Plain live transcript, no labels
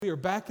We are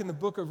back in the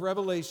book of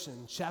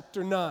Revelation,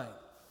 chapter 9.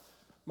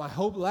 My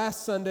hope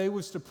last Sunday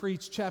was to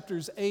preach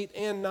chapters 8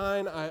 and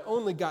 9. I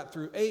only got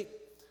through 8,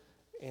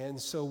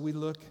 and so we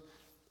look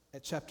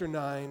at chapter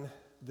 9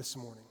 this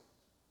morning.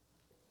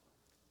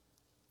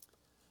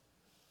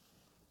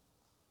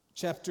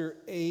 Chapter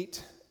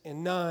 8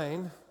 and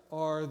 9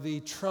 are the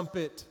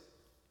trumpet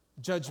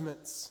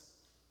judgments.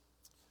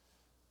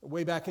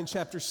 Way back in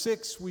chapter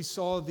 6, we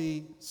saw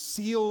the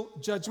seal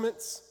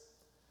judgments.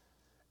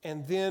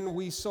 And then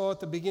we saw at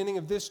the beginning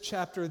of this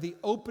chapter the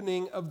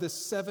opening of the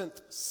seventh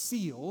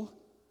seal,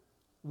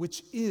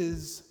 which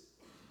is,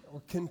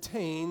 or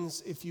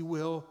contains, if you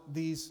will,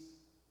 these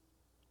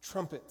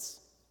trumpets.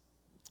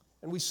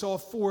 And we saw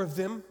 4 of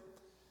them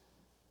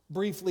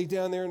briefly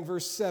down there in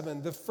verse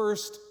 7. The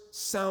first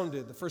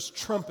sounded, the first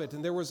trumpet,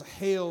 and there was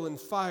hail and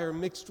fire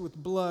mixed with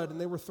blood, and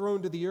they were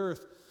thrown to the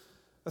earth.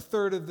 A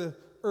third of the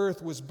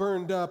earth was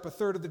burned up, a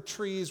third of the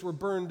trees were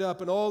burned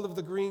up, and all of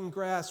the green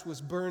grass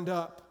was burned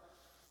up.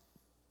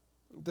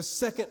 The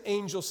second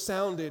angel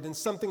sounded, and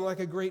something like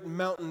a great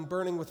mountain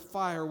burning with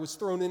fire was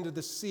thrown into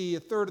the sea. A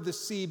third of the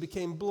sea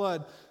became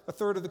blood. A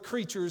third of the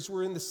creatures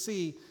were in the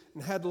sea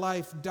and had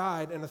life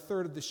died, and a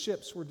third of the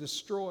ships were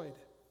destroyed.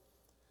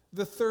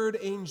 The third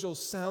angel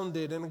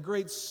sounded, and a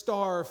great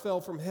star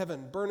fell from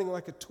heaven, burning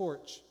like a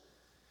torch.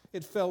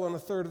 It fell on a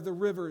third of the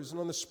rivers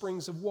and on the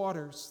springs of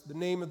waters. The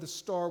name of the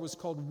star was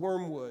called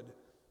Wormwood,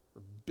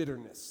 or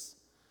bitterness.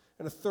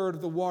 And a third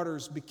of the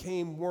waters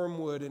became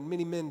wormwood, and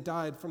many men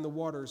died from the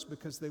waters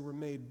because they were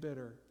made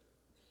bitter.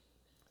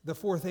 The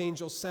fourth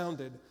angel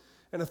sounded,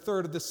 and a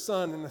third of the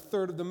sun, and a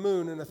third of the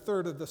moon, and a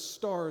third of the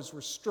stars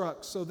were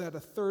struck, so that a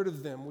third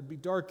of them would be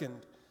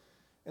darkened,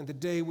 and the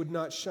day would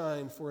not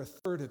shine for a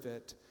third of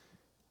it,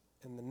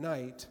 and the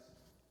night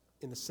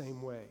in the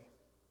same way.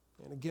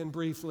 And again,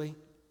 briefly,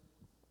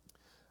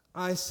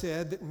 I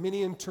said that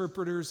many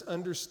interpreters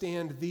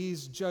understand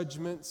these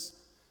judgments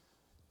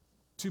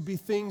to be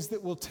things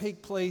that will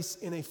take place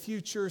in a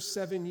future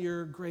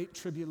 7-year great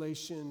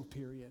tribulation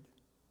period.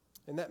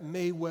 And that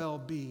may well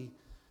be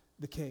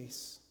the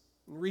case.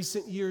 In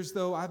recent years,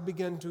 though, I've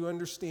begun to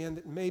understand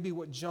that maybe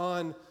what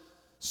John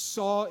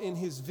saw in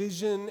his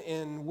vision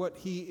and what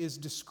he is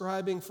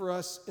describing for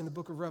us in the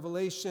book of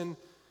Revelation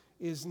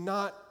is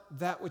not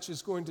that which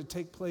is going to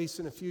take place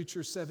in a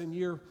future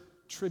 7-year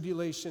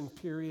tribulation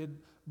period,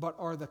 but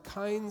are the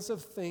kinds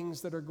of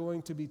things that are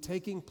going to be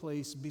taking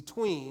place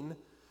between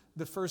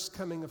the first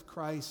coming of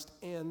Christ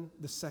and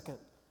the second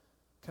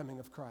coming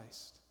of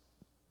Christ.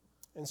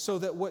 And so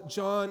that what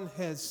John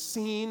has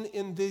seen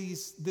in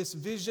this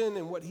vision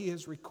and what he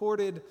has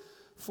recorded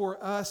for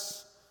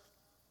us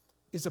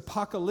is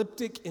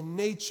apocalyptic in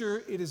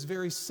nature. It is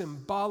very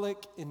symbolic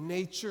in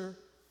nature,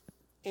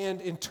 and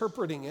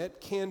interpreting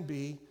it can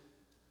be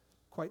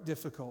quite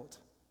difficult.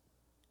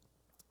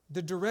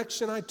 The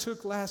direction I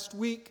took last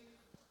week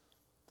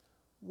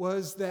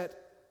was that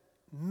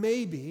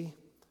maybe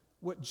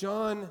what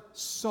John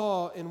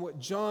saw and what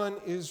John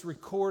is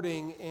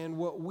recording and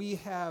what we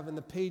have in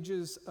the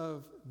pages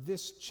of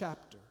this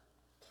chapter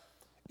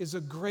is a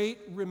great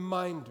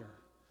reminder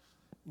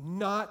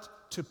not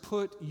to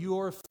put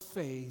your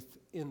faith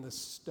in the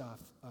stuff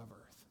of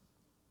earth.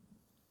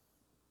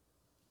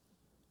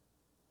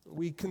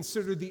 We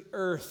consider the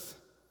earth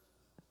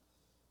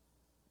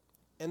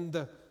and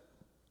the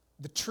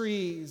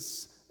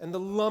trees and the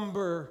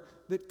lumber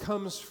that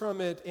comes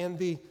from it and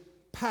the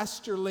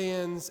pasture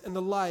lands and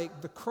the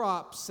like, the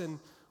crops and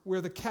where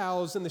the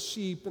cows and the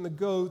sheep and the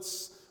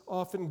goats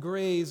often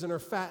graze and are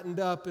fattened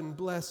up and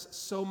bless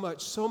so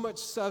much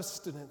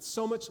sustenance,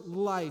 so much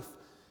life,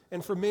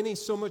 and for many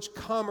so much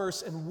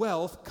commerce and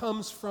wealth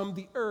comes from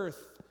the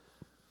earth.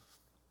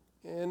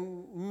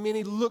 And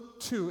many look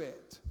to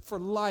it for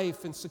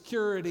life and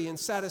security and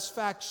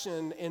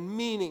satisfaction and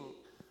meaning.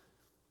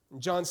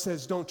 And John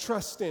says, don't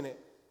trust in it.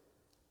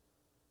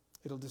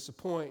 It'll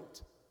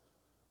disappoint.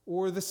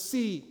 Or the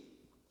sea.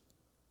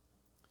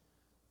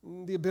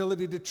 The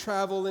ability to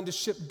travel and to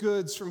ship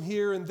goods from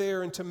here and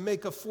there and to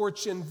make a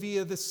fortune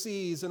via the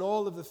seas and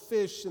all of the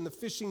fish and the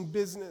fishing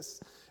business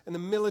and the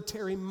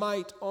military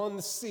might on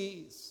the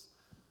seas.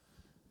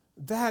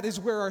 That is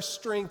where our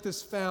strength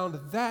is found.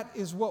 That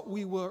is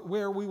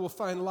where we will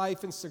find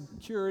life and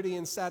security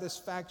and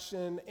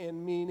satisfaction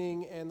and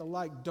meaning and the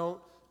like. Don't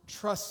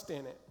trust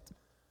in it.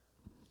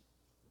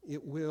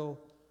 It will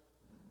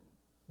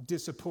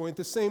disappoint.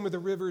 The same with the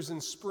rivers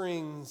and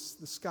springs,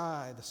 the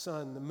sky, the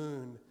sun, the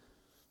moon,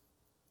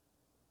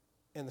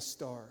 and the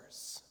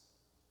stars.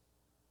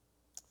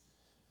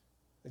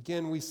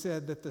 Again, we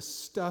said that the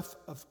stuff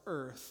of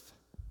earth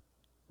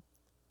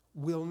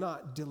will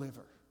not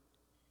deliver.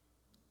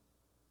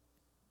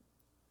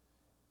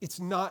 It's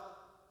not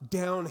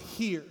down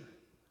here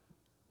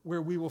where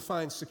we will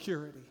find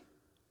security,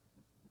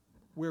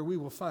 where we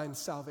will find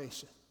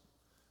salvation.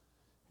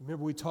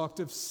 Remember, we talked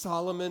of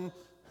Solomon,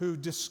 who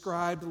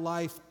described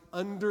life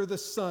under the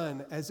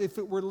sun as if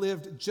it were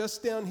lived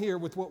just down here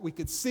with what we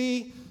could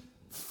see,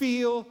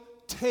 feel,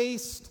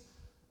 taste,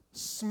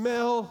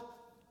 smell,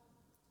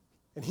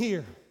 and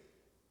hear.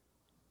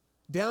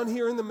 Down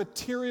here in the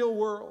material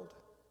world,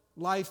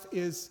 life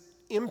is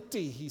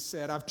empty, he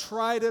said. I've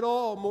tried it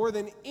all, more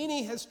than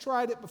any has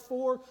tried it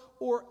before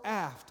or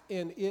aft,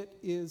 and it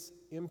is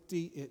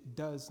empty. It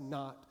does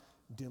not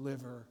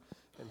deliver.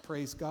 And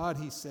praise God,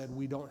 he said,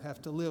 we don't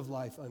have to live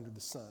life under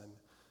the sun,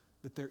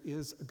 but there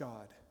is a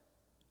God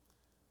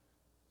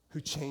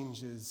who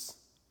changes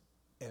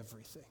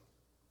everything.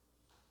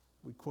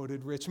 We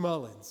quoted Rich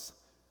Mullins.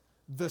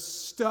 The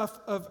stuff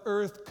of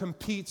earth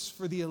competes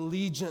for the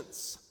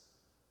allegiance,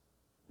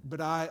 but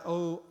I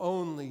owe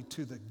only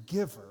to the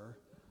giver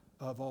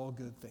of all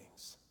good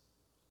things.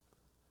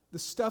 The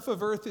stuff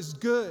of earth is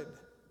good.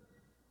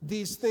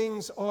 These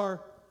things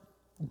are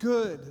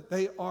good.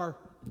 They are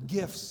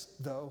gifts,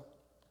 though,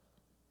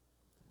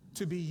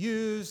 to be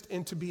used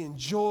and to be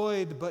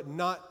enjoyed, but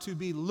not to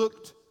be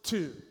looked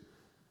to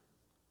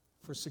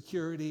for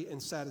security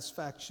and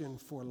satisfaction,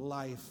 for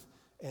life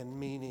and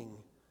meaning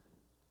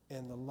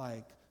and the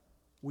like.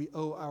 We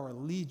owe our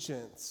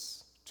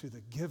allegiance to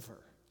the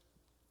giver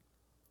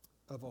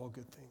of all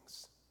good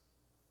things.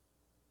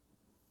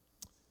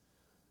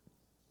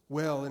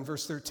 Well, in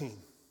verse 13,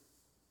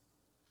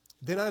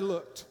 then I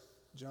looked,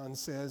 John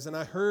says, and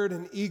I heard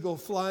an eagle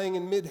flying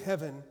in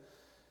mid-heaven,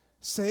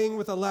 saying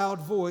with a loud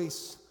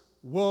voice,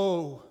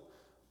 "Woe,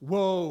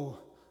 woe,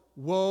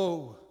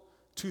 woe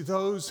to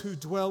those who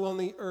dwell on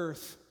the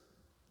earth,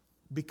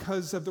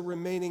 because of the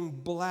remaining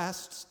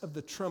blasts of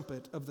the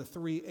trumpet of the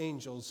three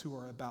angels who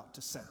are about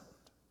to sound."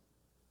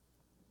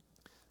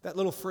 That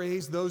little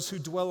phrase, those who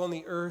dwell on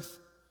the earth,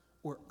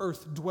 or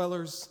earth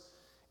dwellers,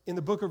 in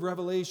the book of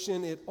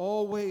Revelation, it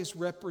always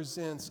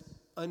represents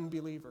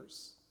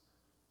unbelievers.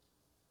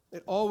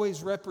 It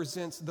always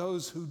represents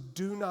those who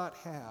do not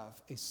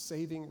have a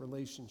saving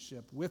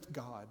relationship with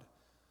God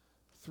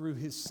through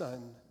his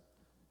Son,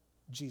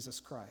 Jesus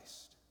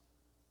Christ.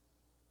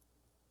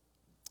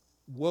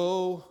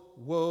 Woe,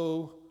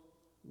 woe,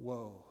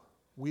 woe.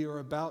 We are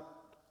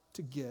about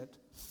to get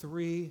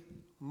 3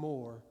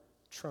 more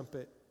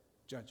trumpet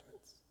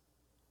judgments.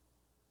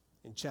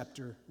 In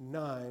chapter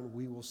 9,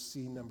 we will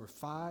see number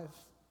 5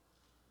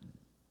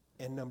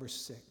 and number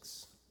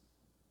 6.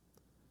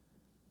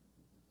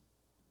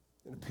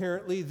 And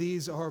apparently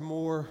these are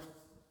more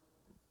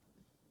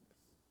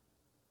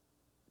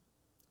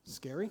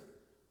scary.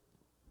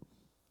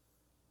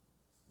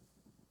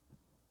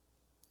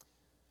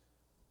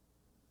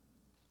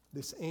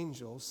 This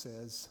angel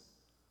says,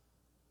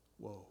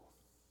 "Woe."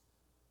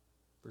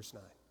 Verse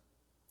 9,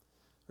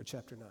 or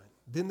chapter 9.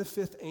 Then the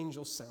 5th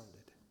angel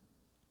sounded,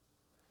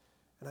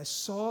 and I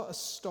saw a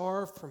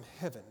star from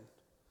heaven,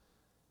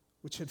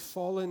 which had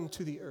fallen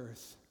to the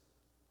earth.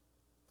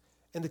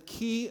 And the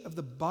key of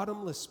the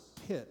bottomless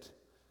pit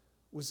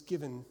was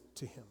given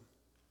to him.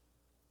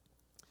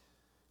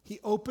 He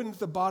opened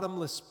the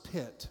bottomless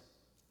pit,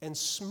 and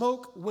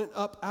smoke went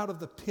up out of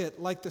the pit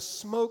like the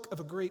smoke of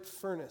a great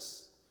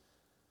furnace.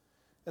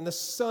 And the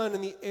sun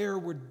and the air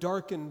were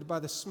darkened by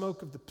the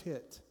smoke of the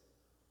pit.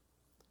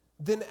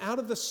 Then out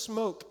of the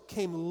smoke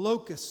came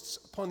locusts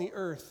upon the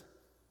earth,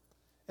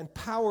 and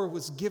power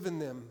was given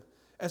them,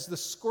 as the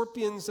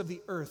scorpions of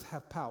the earth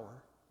have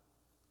power.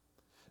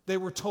 They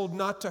were told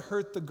not to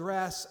hurt the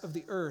grass of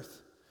the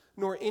earth,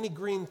 nor any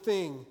green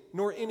thing,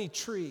 nor any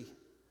tree,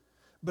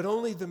 but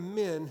only the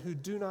men who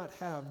do not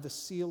have the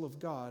seal of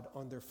God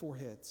on their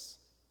foreheads.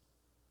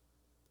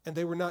 And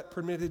they were not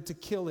permitted to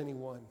kill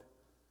anyone,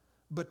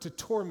 but to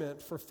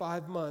torment for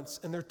 5 months.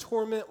 And their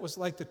torment was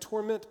like the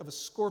torment of a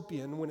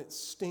scorpion when it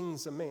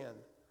stings a man.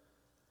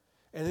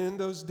 And in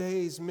those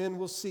days men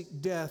will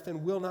seek death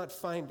and will not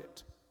find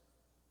it.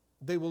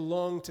 They will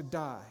long to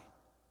die,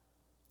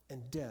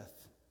 and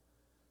death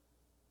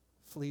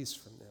flees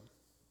from them.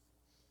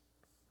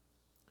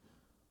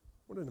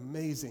 What an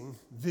amazing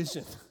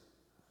vision.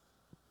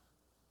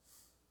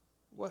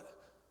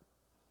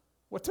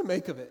 What to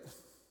make of it?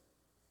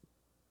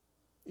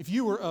 If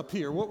you were up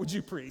here, what would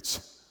you preach?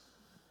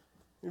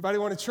 Anybody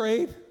want to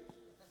trade?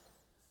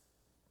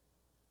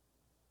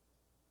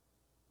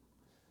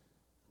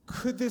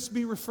 Could this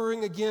be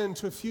referring again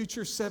to a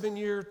future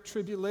 7-year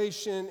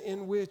tribulation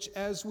in which,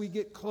 as we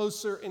get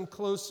closer and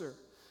closer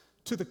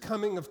to the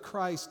coming of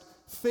Christ,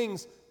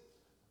 things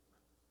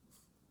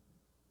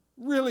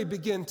really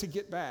begin to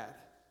get bad?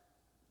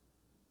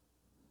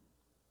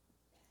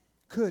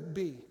 Could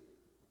be.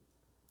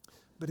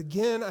 But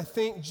again, I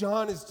think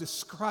John is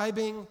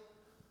describing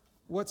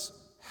what's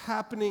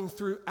happening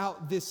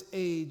throughout this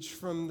age,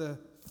 from the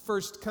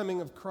first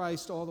coming of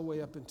Christ all the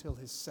way up until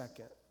his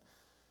second.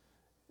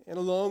 And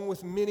along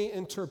with many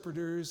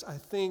interpreters, I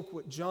think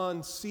what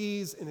John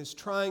sees and is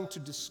trying to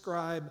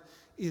describe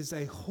is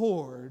a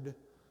horde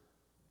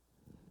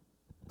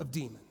of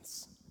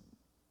demons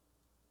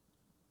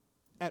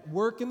at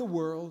work in the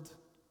world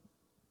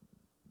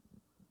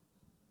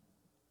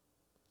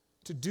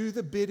to do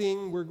the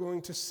bidding, we're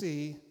going to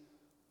see,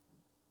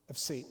 of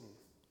Satan.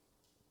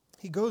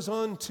 He goes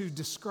on to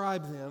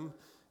describe them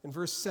in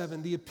verse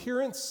 7. The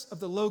appearance of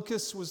the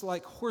locusts was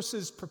like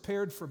horses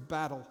prepared for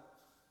battle.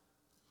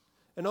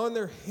 And on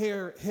their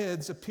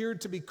heads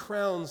appeared to be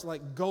crowns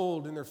like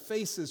gold, and their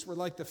faces were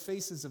like the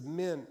faces of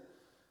men.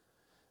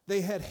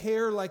 They had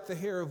hair like the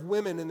hair of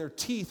women, and their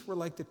teeth were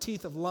like the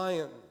teeth of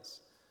lions.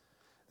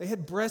 They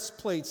had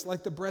breastplates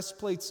like the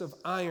breastplates of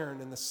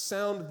iron, and the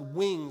sound of the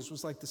wings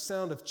was like the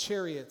sound of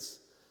chariots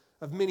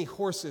of many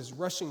horses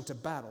rushing to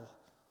battle.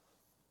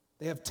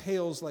 They have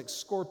tails like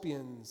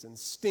scorpions and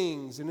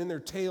stings, and in their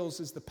tails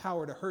is the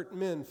power to hurt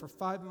men for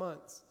 5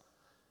 months.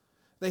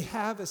 They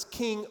have as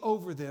king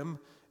over them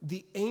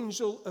the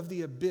angel of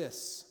the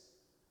abyss.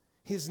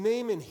 His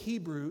name in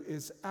Hebrew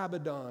is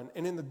Abaddon,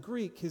 and in the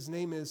Greek his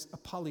name is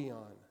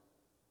Apollyon.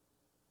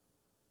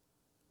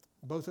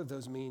 Both of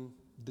those mean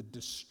the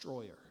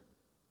destroyer.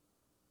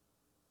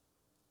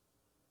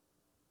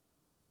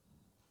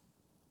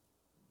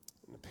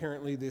 And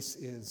apparently this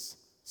is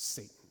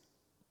Satan.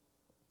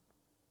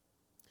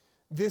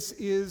 This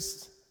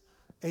is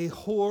a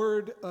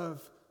horde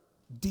of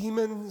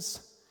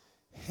demons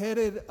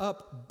headed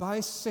up by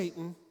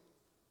Satan,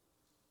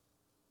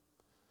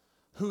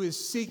 who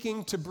is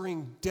seeking to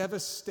bring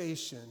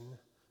devastation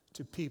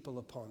to people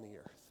upon the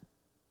earth.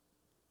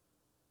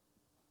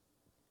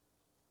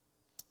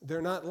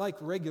 They're not like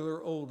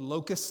regular old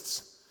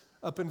locusts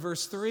up in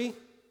verse 3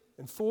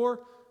 and 4.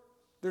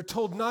 They're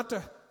told not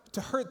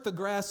to hurt the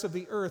grass of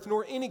the earth,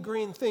 nor any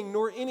green thing,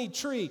 nor any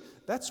tree.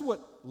 That's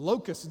what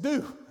locusts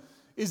do,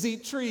 is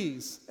eat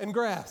trees and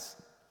grass.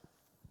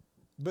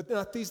 But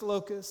not these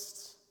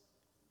locusts,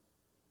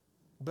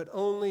 but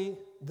only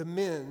the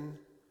men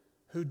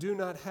who do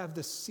not have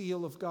the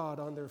seal of God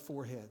on their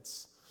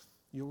foreheads.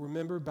 You'll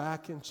remember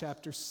back in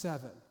chapter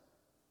 7.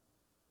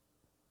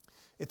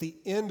 At the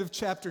end of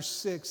chapter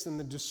 6, in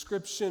the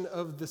description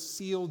of the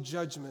seal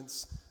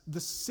judgments, the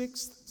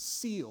 6th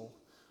seal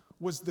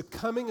was the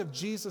coming of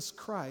Jesus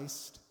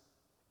Christ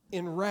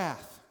in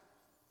wrath.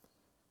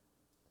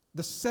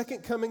 The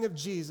second coming of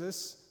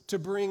Jesus to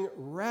bring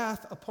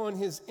wrath upon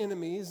his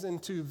enemies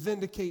and to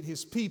vindicate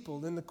his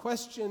people. And the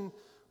question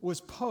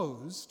was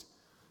posed,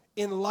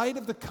 in light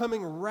of the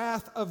coming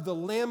wrath of the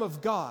Lamb of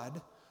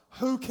God,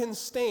 who can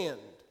stand?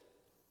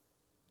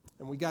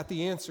 And we got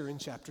the answer in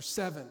chapter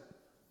 7,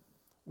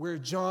 where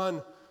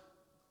John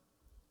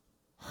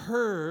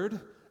heard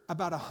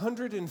about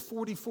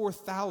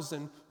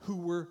 144,000 who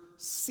were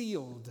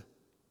sealed.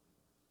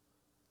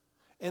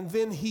 And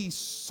then he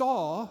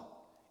saw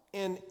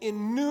an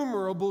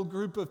innumerable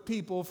group of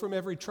people from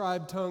every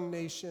tribe, tongue,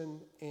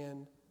 nation,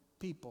 and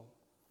people.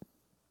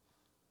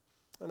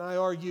 And I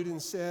argued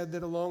and said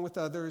that along with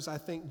others, I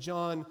think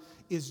John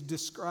is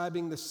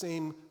describing the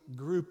same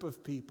group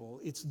of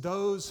people. It's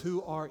those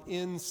who are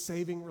in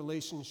saving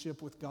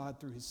relationship with God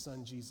through his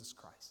Son, Jesus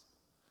Christ.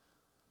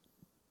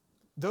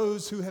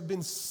 Those who have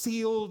been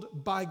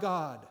sealed by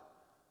God.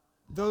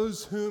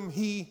 Those whom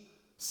he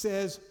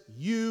says,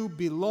 you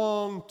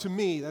belong to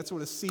me. That's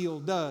what a seal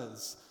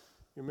does.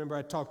 You remember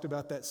I talked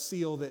about that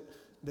seal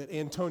that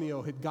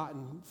Antonio had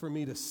gotten for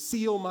me to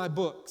seal my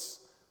books.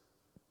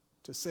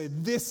 To say,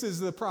 this is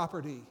the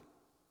property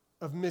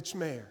of Mitch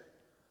Mayer.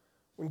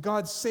 When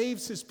God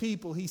saves his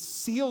people, he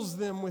seals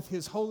them with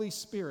his Holy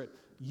Spirit.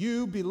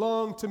 You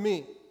belong to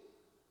me.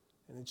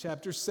 And in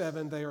chapter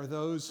 7, they are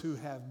those who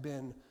have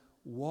been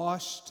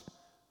washed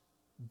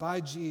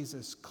by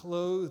Jesus,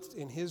 clothed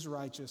in his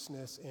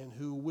righteousness, and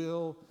who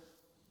will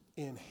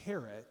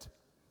inherit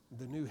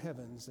the new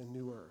heavens and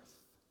new earth.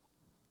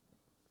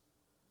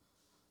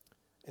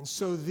 And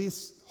so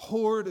this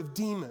horde of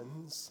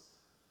demons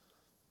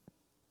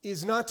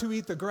is not to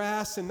eat the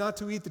grass and not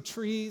to eat the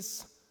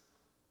trees,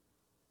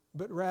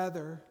 but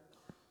rather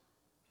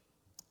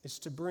is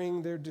to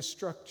bring their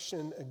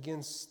destruction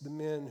against the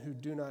men who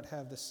do not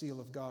have the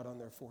seal of God on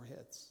their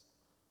foreheads.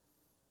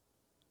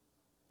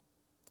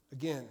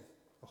 Again,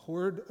 a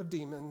horde of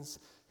demons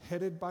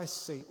headed by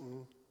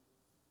Satan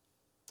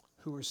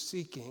who are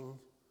seeking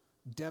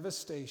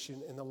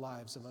devastation in the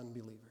lives of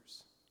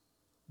unbelievers.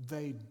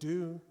 They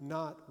do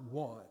not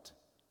want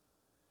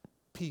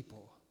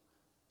people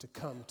to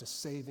come to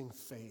saving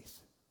faith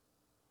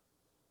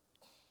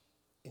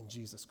in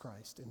Jesus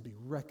Christ and be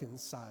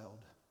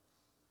reconciled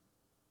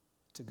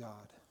to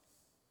God.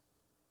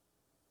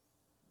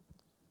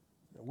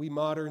 We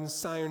modern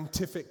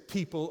scientific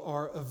people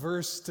are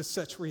averse to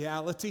such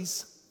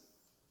realities,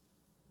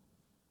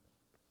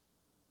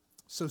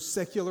 so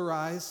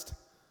secularized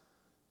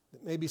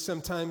that maybe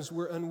sometimes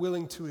we're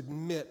unwilling to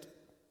admit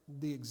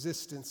the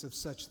existence of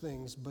such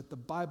things, but the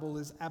Bible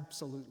is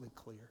absolutely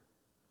clear.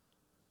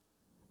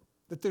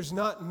 That there's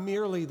not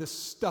merely the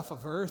stuff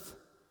of earth.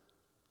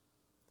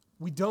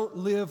 We don't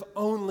live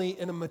only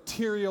in a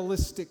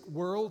materialistic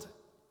world,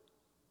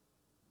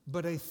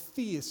 but a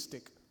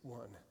theistic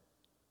one.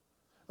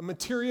 A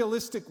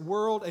materialistic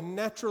world, a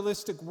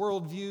naturalistic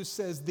worldview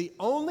says the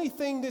only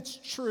thing that's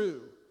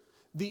true,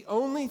 the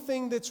only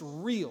thing that's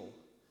real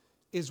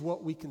is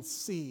what we can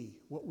see,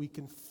 what we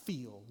can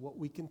feel, what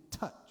we can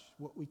touch,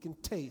 what we can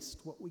taste,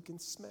 what we can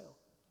smell.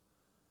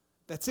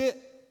 That's it.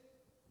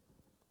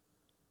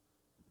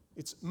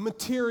 It's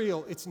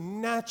material, it's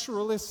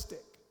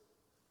naturalistic.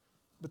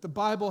 But the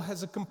Bible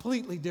has a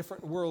completely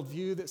different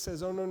worldview that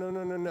says, oh, no, no,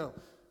 no, no, no.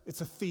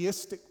 It's a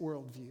theistic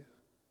worldview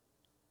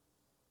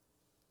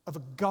of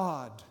a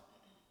God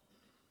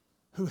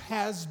who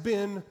has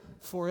been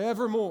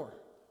forevermore,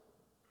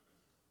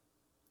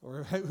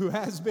 or who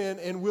has been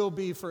and will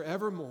be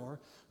forevermore,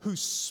 who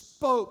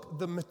spoke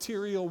the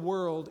material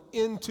world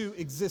into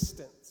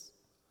existence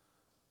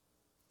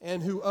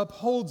and who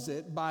upholds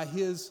it by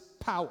his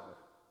power.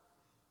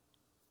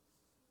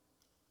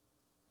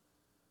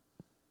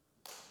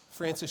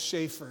 Francis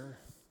Schaeffer,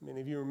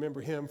 many of you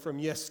remember him from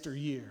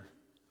yesteryear.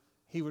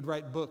 He would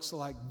write books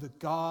like The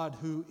God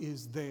Who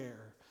Is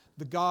There,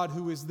 The God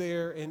Who Is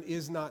There and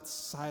Is Not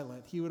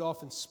Silent. He would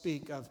often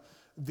speak of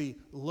the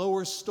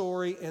lower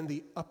story and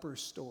the upper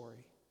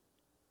story.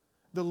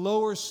 The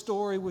lower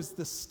story was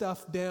the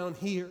stuff down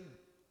here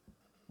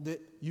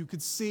that you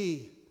could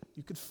see,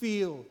 you could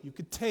feel, you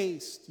could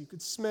taste, you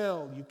could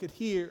smell, you could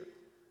hear.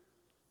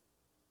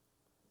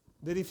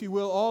 That, if you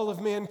will, all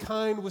of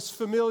mankind was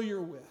familiar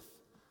with.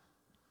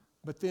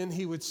 But then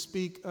he would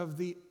speak of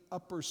the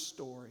upper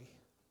story,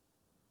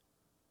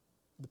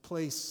 the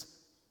place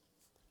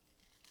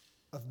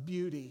of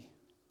beauty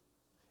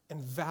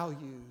and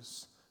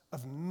values,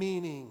 of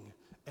meaning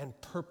and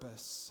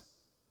purpose,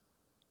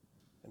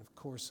 and of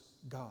course,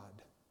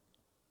 God.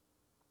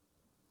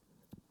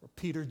 Or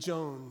Peter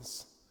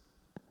Jones,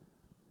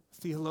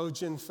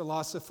 theologian,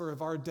 philosopher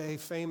of our day,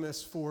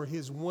 famous for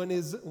his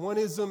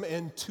oneism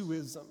and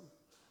twoism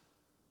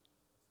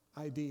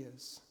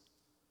ideas.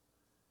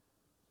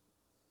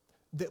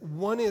 That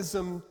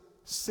oneism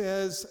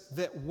says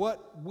that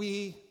what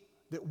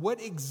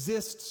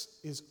exists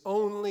is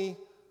only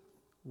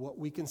what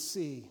we can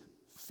see,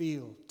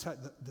 feel, touch,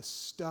 the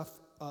stuff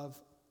of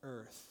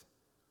earth.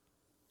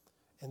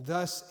 And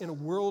thus, in a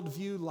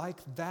worldview like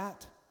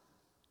that,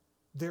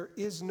 there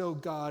is no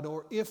God,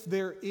 or if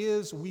there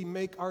is, we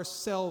make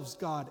ourselves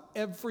God.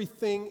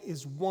 Everything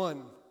is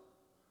one.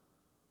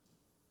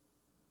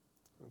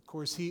 Of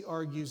course, he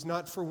argues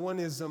not for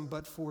oneism,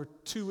 but for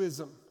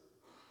twoism.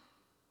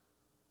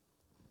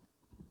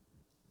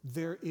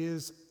 There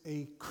is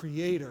a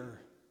creator,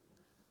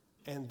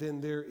 and then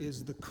there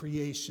is the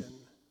creation.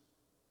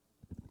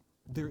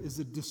 There is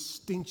a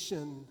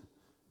distinction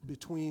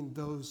between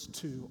those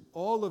two.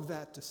 All of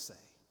that to say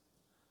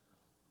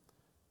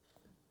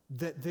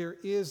that there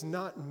is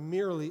not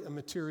merely a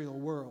material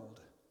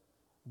world,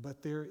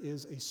 but there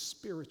is a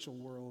spiritual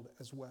world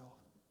as well.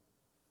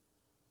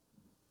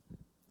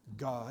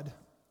 God,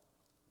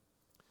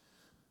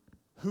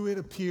 who it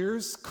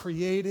appears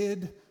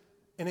created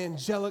an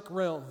angelic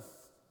realm.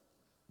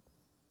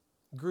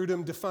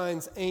 Grudem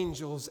defines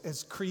angels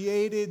as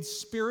created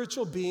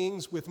spiritual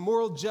beings with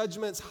moral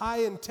judgments,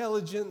 high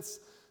intelligence,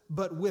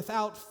 but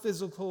without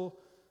physical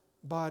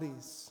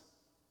bodies.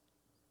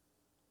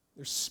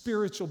 They're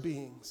spiritual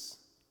beings.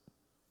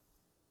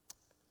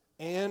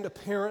 And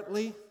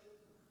apparently,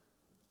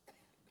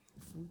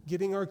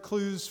 getting our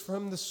clues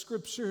from the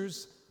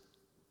scriptures,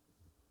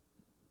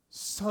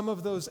 some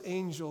of those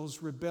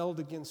angels rebelled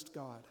against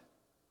God.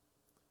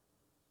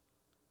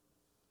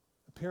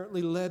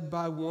 Apparently led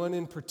by one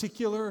in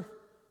particular,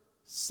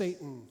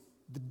 Satan,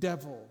 the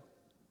devil.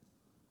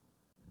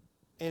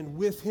 And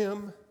with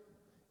him,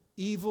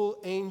 evil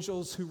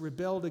angels who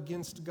rebelled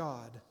against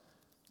God.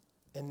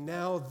 And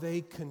now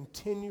they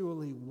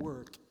continually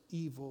work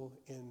evil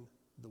in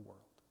the world.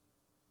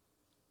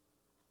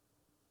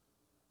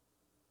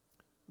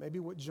 Maybe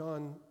what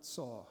John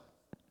saw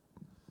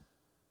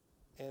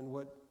and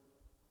what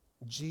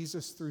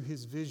Jesus, through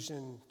his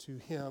vision to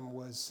him,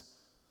 was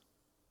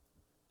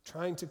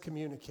trying to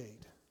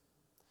communicate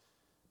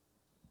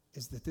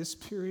is that this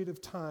period of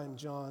time,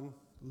 John,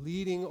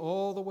 leading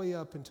all the way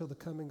up until the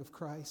coming of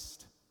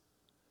Christ,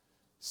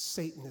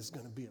 Satan is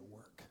going to be at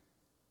work.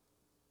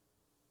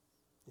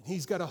 And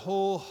he's got a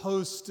whole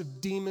host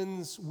of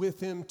demons with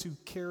him to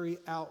carry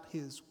out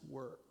his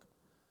work.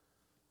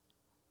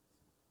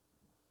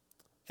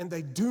 And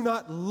they do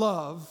not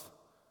love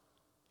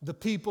the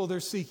people they're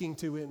seeking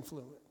to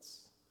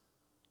influence.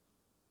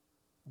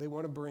 They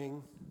want to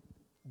bring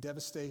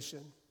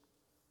devastation,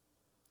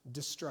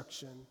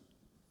 destruction,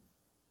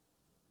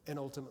 and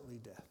ultimately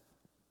death.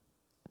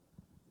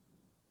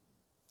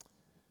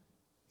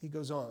 He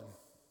goes on.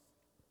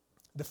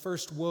 The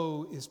first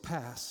woe is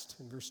past.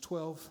 In verse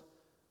 12,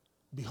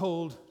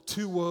 behold,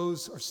 2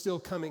 woes are still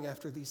coming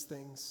after these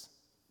things.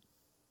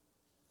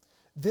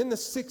 Then the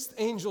 6th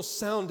angel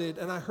sounded,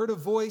 and I heard a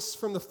voice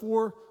from the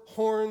 4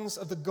 horns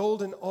of the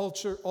golden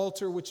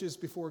altar which is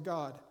before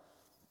God.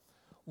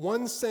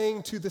 One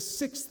saying to the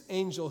 6th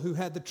angel who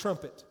had the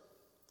trumpet,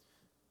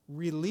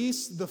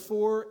 release the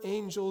 4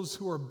 angels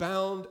who are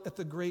bound at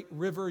the great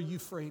river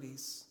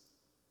Euphrates.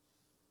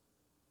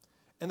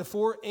 And the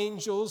 4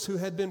 angels who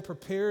had been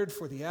prepared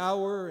for the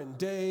hour and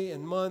day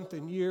and month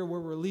and year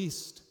were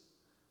released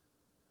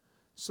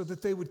so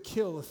that they would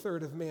kill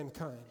 1/3 of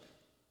mankind.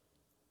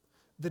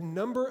 The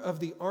number of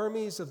the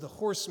armies of the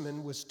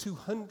horsemen was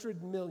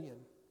 200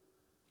 million.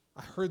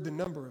 I heard the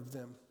number of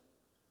them.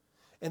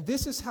 And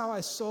this is how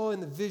I saw in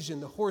the vision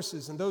the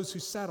horses and those who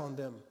sat on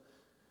them.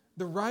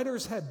 The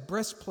riders had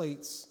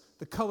breastplates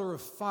the color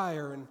of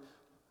fire and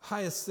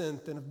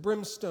hyacinth and of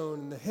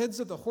brimstone, and the heads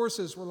of the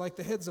horses were like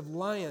the heads of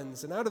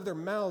lions, and out of their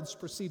mouths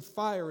proceed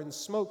fire and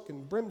smoke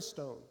and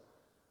brimstone.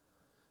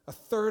 A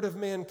third of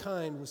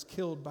mankind was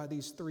killed by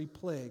these three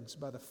plagues,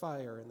 by the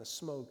fire and the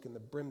smoke and the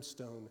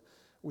brimstone,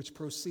 which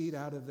proceed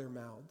out of their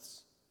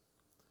mouths.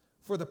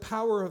 For the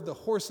power of the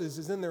horses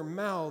is in their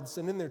mouths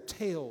and in their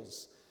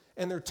tails,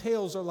 and their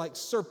tails are like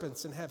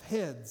serpents and have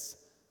heads,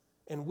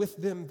 and with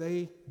them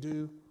they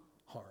do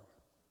harm.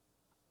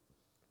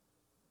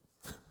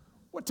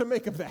 What to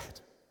make of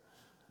that?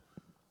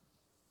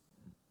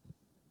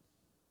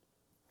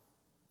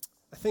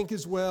 I think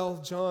as well,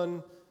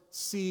 John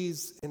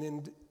sees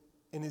and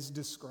is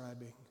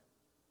describing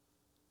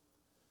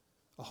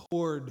a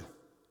horde,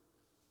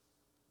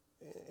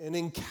 an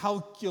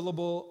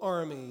incalculable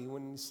army.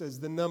 When he says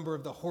the number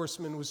of the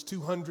horsemen was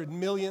 200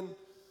 million,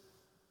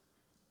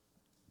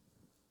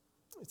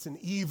 it's an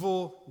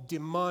evil,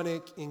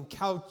 demonic,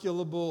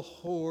 incalculable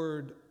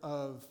horde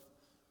of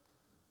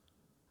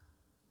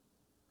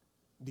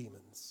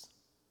demons.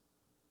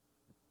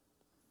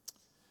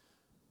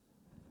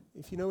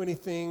 If you know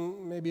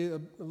anything, maybe a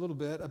little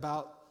bit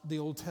about the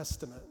Old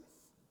Testament,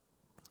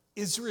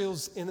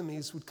 Israel's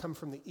enemies would come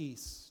from the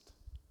east,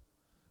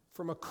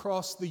 from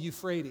across the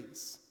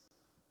Euphrates,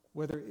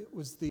 whether it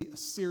was the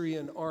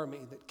Assyrian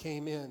army that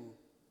came in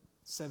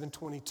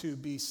 722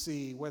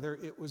 BC, whether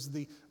it was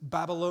the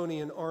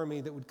Babylonian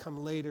army that would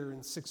come later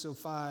in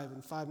 605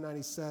 and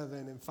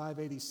 597 and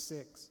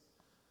 586.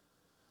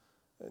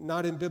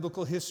 Not in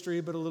biblical history,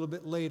 but a little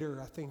bit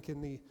later, I think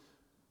in the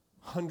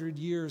 100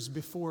 years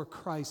before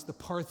Christ, the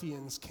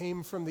Parthians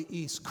came from the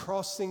east,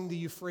 crossing the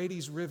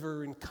Euphrates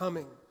River and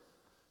coming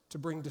to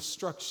bring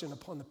destruction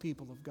upon the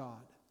people of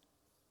God.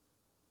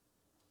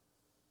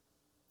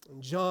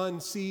 And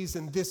John sees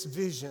in this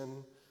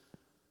vision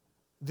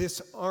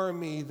this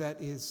army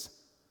that is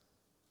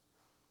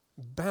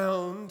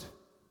bound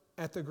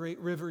at the great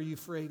river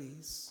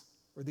Euphrates,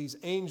 where these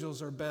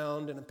angels are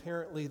bound, and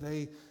apparently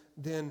they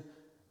then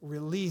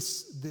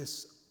release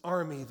this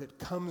army that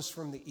comes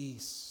from the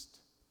east.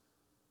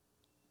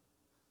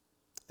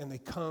 And they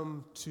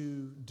come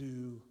to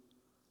do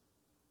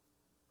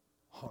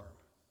harm.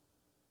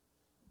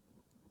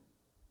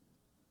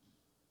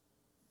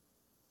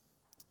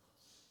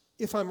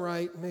 If I'm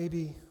right,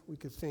 maybe we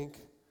could think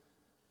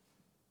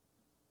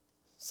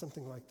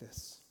something like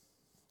this.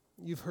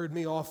 You've heard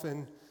me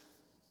often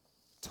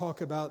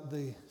talk about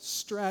the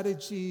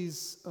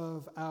strategies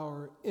of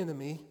our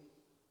enemy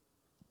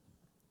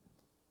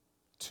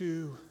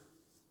to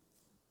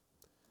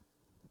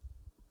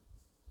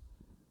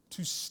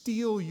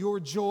steal your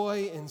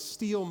joy and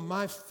steal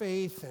my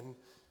faith and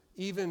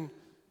even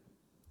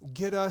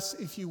get us,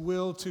 if you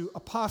will, to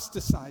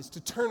apostatize,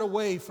 to turn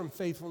away from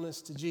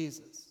faithfulness to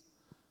Jesus.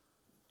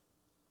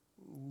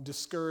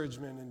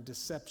 Discouragement and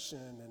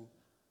deception and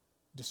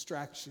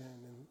distraction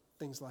and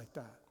things like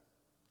that.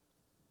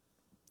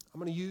 I'm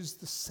going to use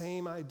the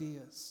same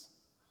ideas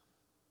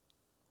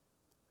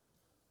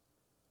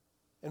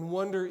and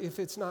wonder if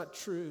it's not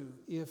true,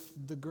 if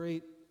the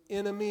great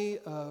enemy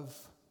of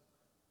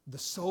the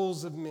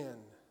souls of men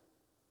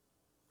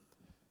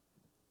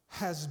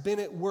has been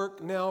at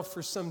work now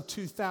for some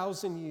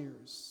 2,000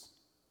 years.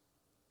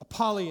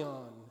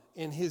 Apollyon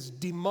and his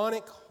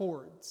demonic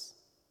hordes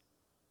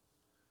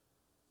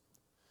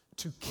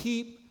to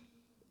keep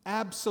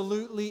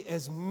absolutely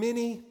as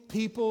many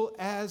people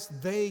as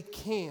they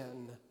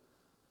can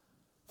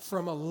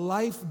from a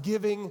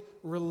life-giving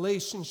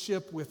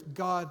relationship with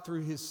God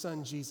through his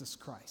Son, Jesus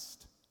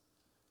Christ.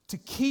 To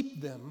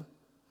keep them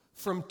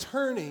from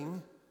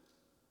turning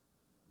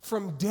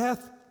from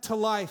death to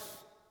life.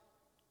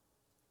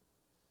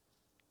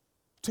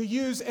 To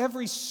use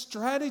every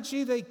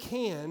strategy they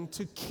can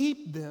to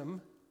keep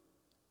them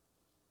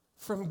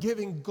from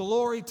giving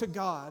glory to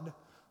God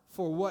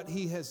for what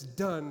he has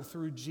done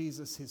through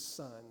Jesus, his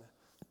Son,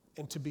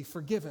 and to be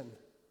forgiven,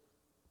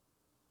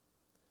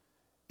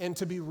 and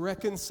to be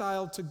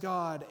reconciled to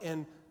God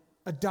and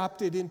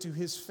adopted into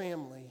his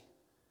family,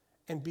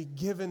 and be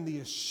given the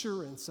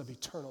assurance of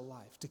eternal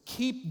life, to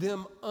keep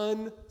them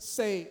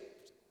unsaved,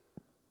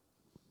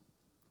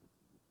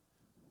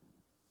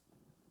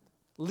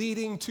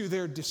 leading to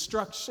their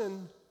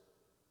destruction,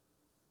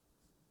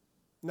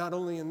 not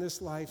only in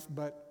this life,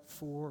 but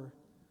for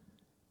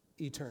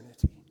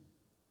eternity.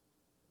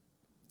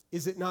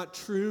 Is it not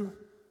true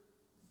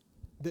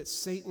that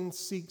Satan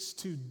seeks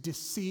to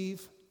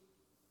deceive?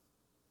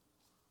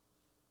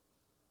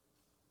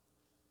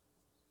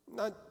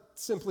 Not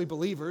simply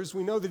believers.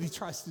 We know that he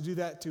tries to do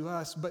that to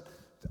us, but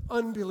the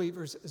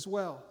unbelievers as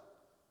well.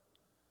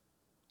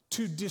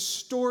 To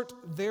distort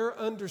their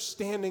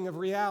understanding of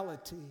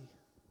reality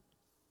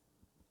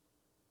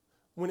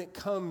when it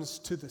comes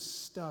to the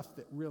stuff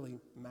that really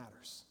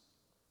matters.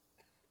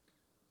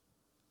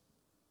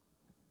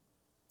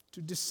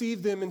 To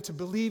deceive them into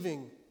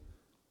believing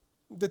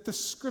that the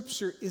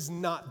Scripture is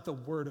not the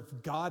Word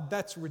of God.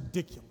 That's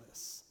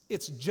ridiculous.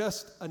 It's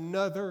just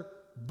another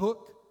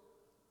book,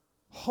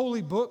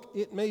 holy book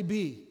it may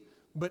be,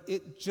 but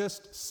it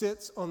just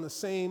sits on the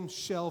same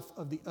shelf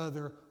of the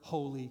other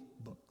holy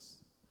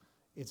books.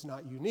 It's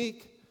not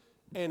unique,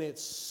 and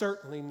it's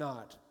certainly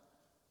not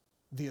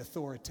the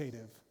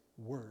authoritative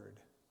word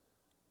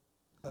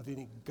of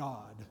any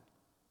God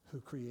who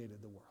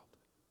created the world.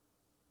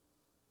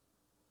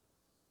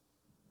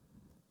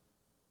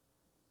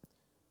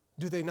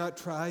 Do they not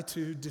try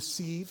to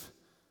deceive,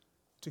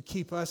 to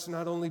keep us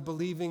not only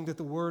believing that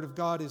the word of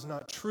God is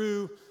not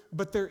true,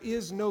 but there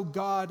is no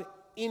God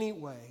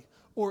anyway?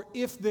 Or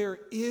if there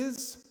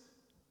is,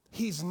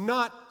 he's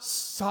not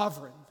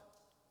sovereign.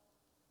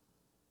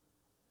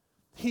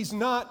 He's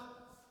not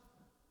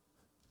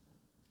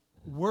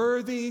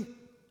worthy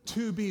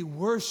to be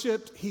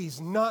worshiped.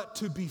 He's not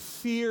to be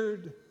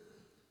feared.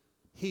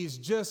 He's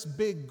just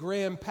big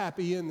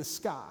grandpappy in the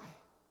sky.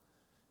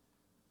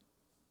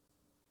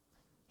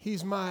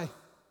 He's my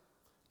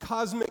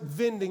cosmic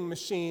vending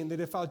machine that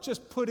if I'll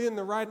just put in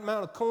the right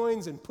amount of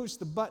coins and push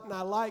the button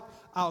I like,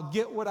 I'll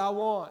get what I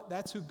want.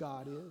 That's who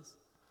God is.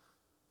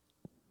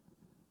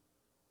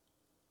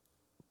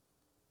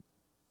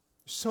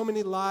 So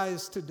many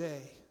lies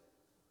today,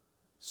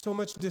 so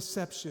much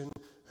deception.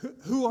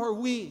 Who are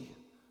we?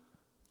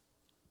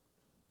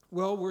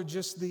 Well, we're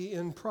just the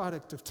end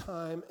product of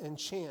time and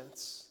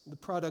chance, the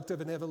product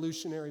of an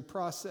evolutionary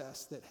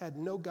process that had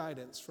no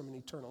guidance from an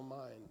eternal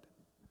mind.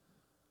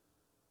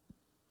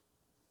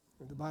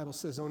 And the Bible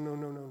says, oh, no.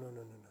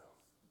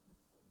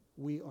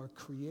 We are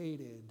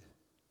created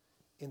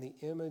in the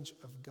image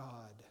of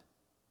God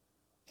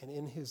and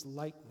in his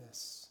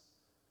likeness,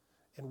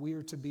 and we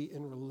are to be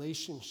in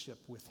relationship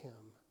with him,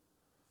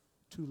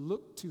 to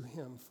look to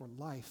him for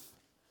life,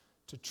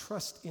 to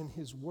trust in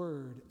his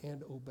word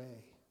and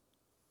obey,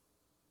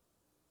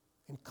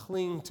 and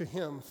cling to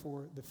him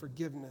for the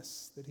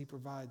forgiveness that he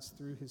provides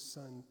through his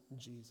son,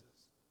 Jesus.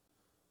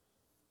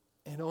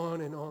 And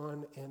on and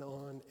on and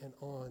on and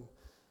on.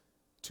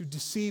 To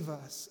deceive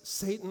us.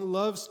 Satan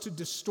loves to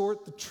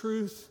distort the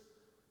truth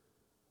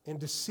and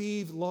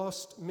deceive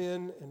lost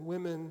men and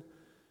women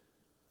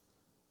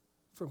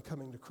from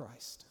coming to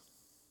Christ.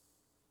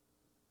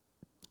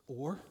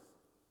 Or,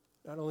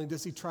 not only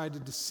does he try to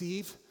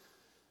deceive,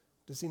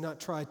 does he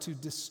not try to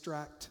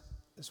distract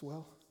as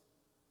well?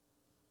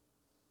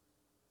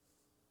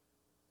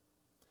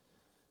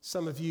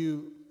 Some of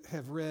you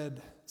have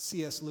read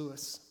C.S.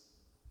 Lewis,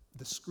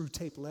 The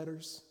Screwtape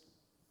Letters.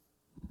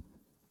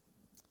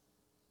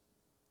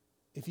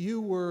 If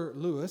you were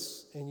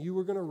Lewis and you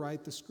were going to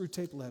write the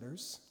Screwtape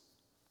Letters,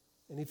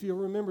 and if you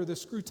remember, the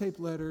Screwtape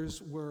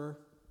Letters were,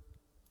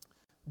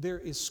 there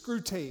is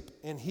Screwtape,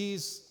 and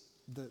he's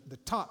the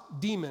top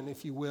demon,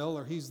 if you will,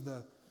 or he's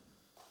the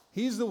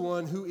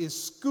one who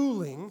is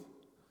schooling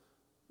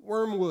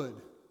Wormwood,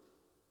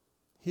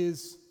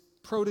 his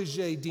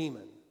protege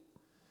demon,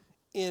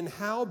 in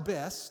how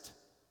best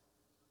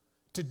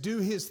to do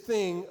his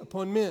thing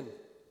upon men.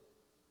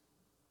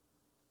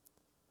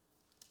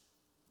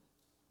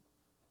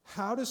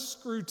 How does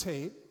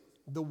Screwtape,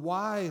 the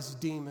wise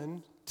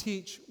demon,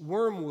 teach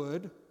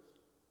Wormwood,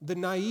 the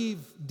naive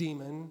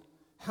demon,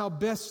 how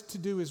best to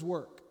do his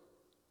work?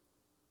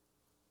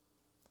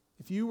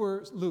 If you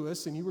were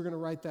Lewis and you were going to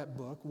write that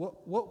book,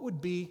 what would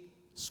be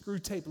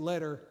Screwtape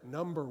letter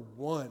number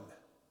 1?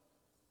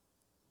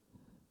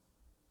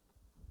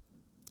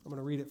 I'm going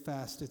to read it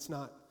fast. It's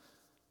not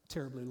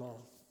terribly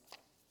long.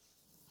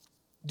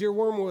 Dear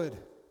Wormwood,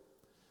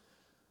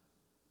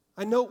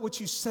 I note what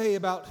you say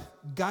about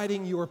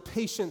guiding your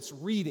patient's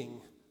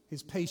reading.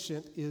 His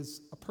patient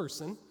is a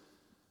person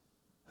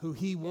who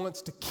he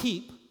wants to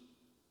keep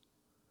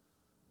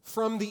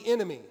from the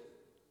enemy,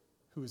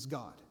 who is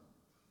God.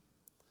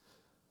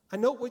 I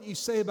note what you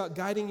say about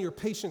guiding your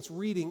patient's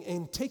reading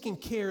and taking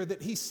care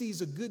that he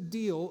sees a good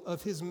deal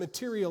of his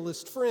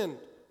materialist friend.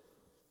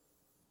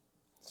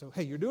 So,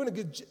 hey, you're doing a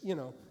good,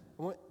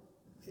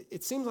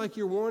 it seems like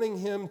you're wanting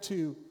him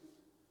to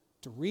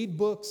read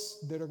books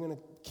that are going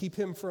to keep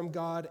him from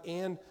God,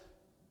 and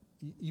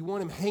you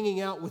want him hanging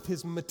out with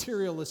his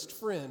materialist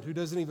friend who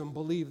doesn't even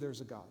believe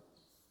there's a God.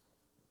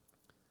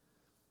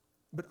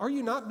 But are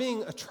you not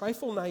being a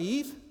trifle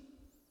naive?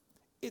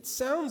 It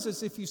sounds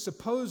as if you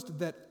supposed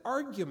that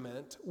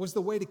argument was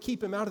the way to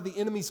keep him out of the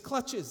enemy's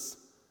clutches.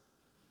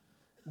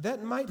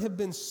 That might have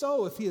been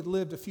so if he had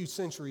lived a few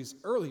centuries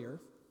earlier.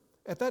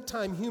 At that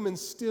time, humans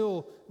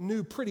still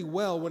knew pretty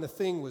well when a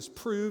thing was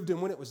proved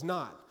and when it was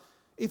not.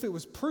 If it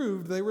was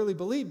proved, they really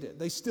believed it.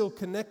 They still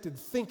connected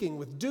thinking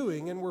with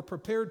doing and were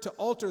prepared to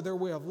alter their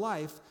way of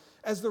life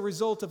as the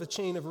result of a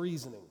chain of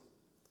reasoning.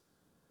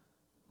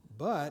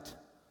 But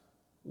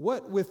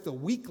what with the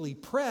weekly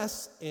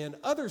press and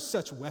other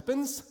such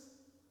weapons,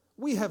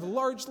 we have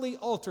largely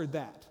altered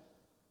that,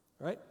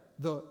 right?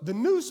 The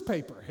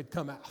newspaper had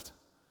come out.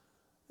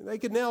 They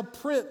could now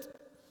print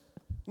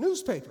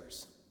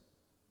newspapers.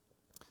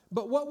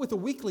 But what with the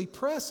weekly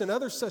press and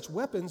other such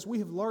weapons, we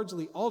have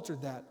largely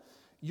altered that.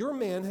 Your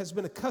man has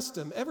been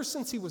accustomed, ever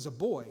since he was a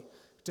boy,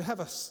 to have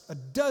a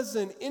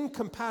dozen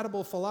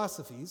incompatible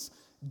philosophies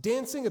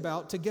dancing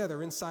about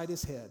together inside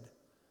his head.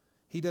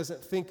 He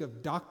doesn't think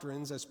of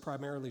doctrines as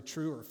primarily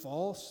true or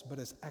false, but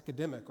as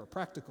academic or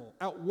practical,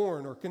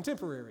 outworn or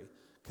contemporary,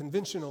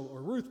 conventional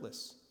or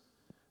ruthless.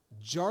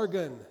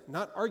 Jargon,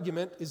 not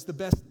argument, is the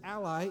best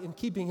ally in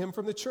keeping him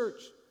from the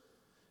church.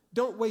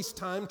 Don't waste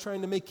time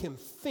trying to make him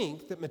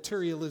think that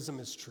materialism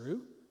is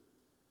true.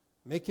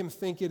 Make him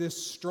think it is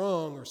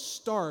strong or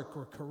stark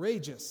or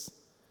courageous,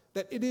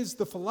 that it is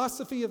the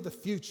philosophy of the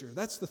future.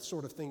 That's the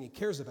sort of thing he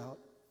cares about.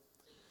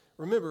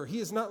 Remember, he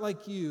is not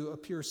like you, a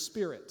pure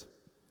spirit.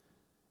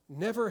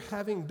 Never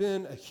having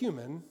been a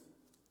human,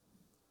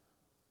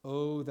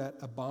 oh, that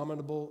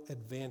abominable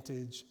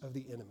advantage of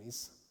the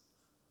enemies.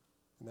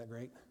 Isn't that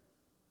great?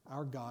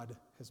 Our God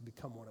has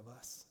become one of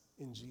us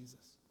in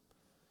Jesus.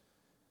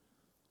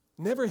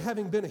 Never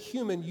having been a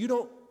human, you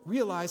don't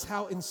realize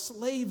how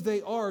enslaved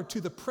they are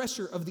to the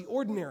pressure of the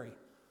ordinary.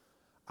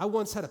 I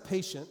once had a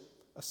patient,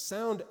 a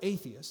sound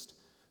atheist,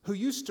 who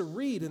used to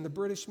read in the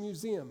British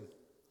Museum.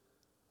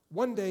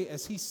 One day,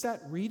 as he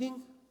sat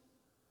reading,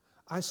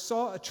 I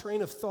saw a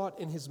train of thought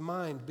in his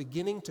mind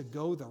beginning to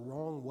go the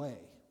wrong way.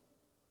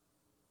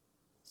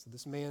 So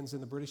this man's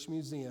in the British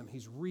Museum,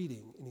 he's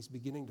reading, and he's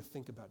beginning to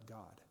think about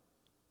God.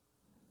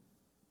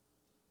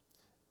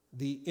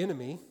 The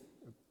enemy,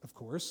 of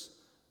course,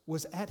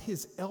 was at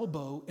his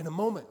elbow in a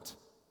moment.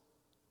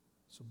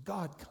 So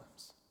God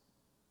comes.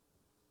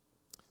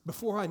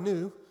 Before I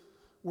knew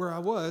where I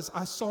was,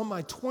 I saw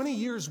my 20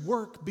 years'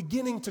 work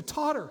beginning to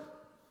totter.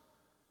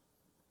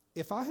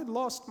 If I had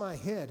lost my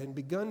head and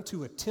begun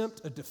to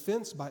attempt a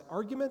defense by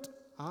argument,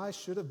 I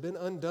should have been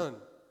undone.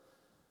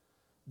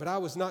 But I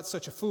was not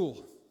such a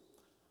fool.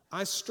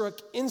 I struck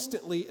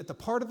instantly at the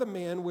part of the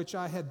man which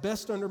I had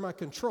best under my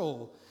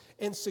control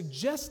and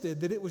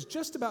suggested that it was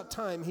just about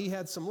time he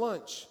had some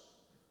lunch.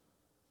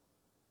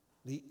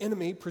 The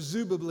enemy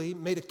presumably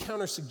made a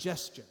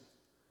counter-suggestion.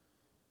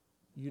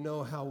 You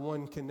know how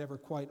one can never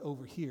quite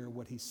overhear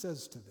what he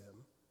says to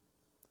them.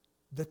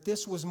 That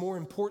this was more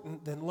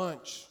important than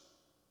lunch.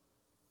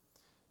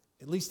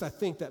 At least I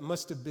think that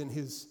must have been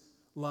his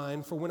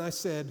line, for when I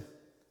said,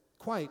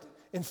 quite,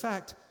 in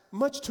fact,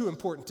 much too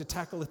important to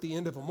tackle at the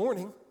end of a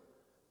morning,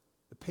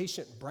 the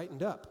patient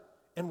brightened up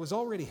and was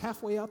already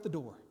halfway out the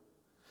door.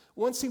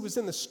 Once he was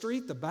in the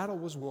street, the battle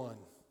was won.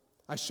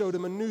 I showed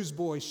him a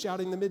newsboy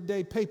shouting the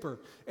midday paper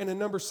and a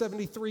number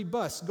 73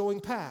 bus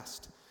going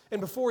past. And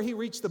before he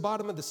reached the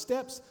bottom of the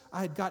steps,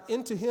 I had got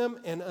into him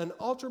an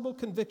unalterable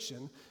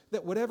conviction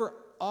that whatever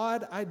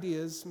odd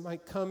ideas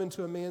might come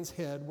into a man's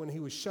head when he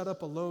was shut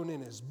up alone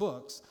in his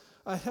books,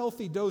 a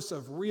healthy dose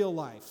of real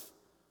life,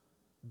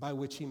 by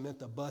which he meant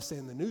the bus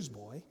and the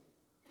newsboy,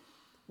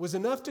 was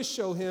enough to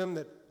show him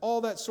that all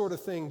that sort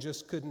of thing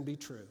just couldn't be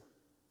true.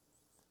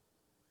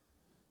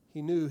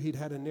 He knew he'd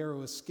had a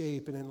narrow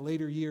escape, and in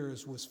later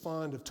years was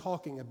fond of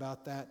talking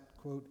about that,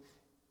 quote,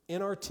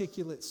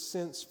 inarticulate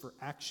sense for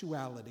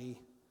actuality,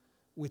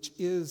 which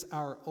is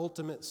our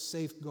ultimate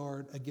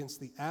safeguard against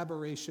the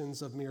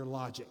aberrations of mere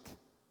logic.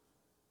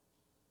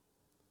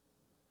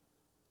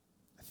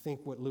 I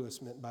think what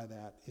Lewis meant by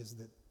that is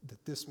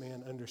that this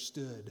man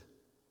understood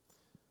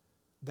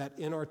that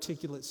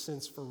inarticulate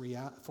sense for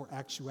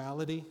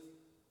actuality,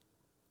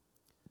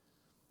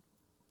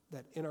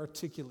 that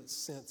inarticulate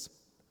sense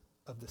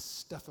of the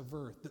stuff of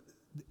earth,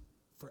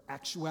 for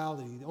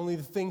actuality, only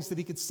the things that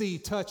he could see,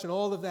 touch, and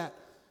all of that,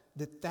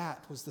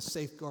 that was the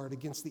safeguard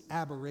against the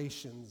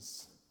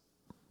aberrations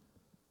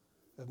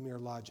of mere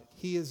logic.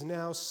 He is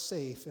now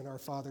safe in our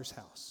Father's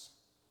house.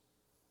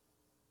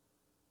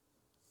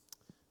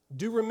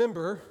 Do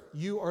remember,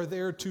 you are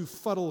there to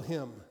fuddle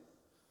him.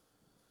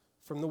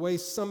 From the way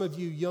some of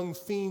you young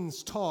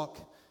fiends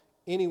talk,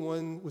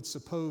 anyone would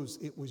suppose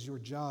it was your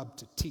job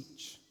to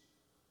teach.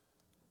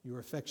 Your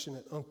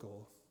affectionate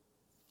uncle,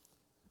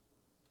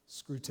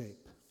 Screwtape.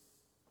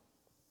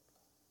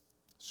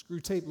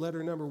 Screwtape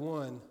letter number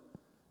 1,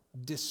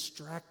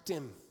 distract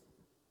him.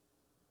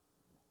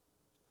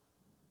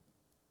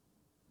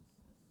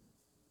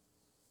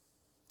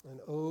 And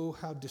oh,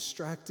 how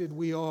distracted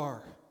we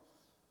are,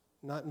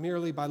 not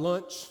merely by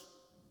lunch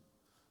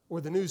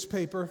or the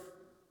newspaper,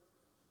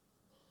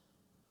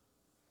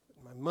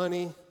 but by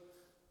money,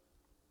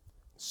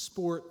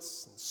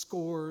 sports and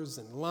scores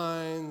and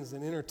lines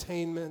and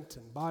entertainment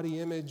and body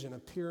image and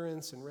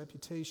appearance and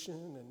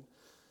reputation and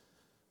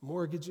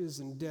mortgages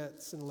and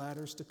debts and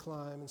ladders to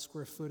climb and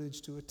square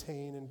footage to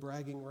attain and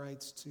bragging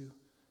rights to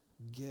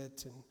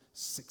get and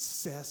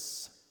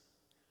success.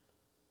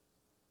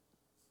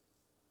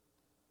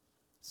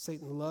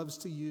 Satan loves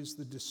to use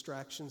the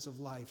distractions of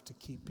life to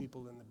keep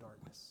people in the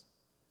darkness.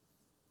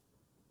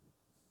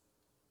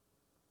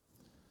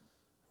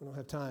 We don't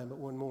have time, but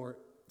one more.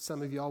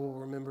 Some of y'all will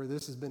remember,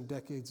 this has been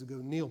decades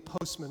ago. Neil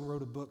Postman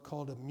wrote a book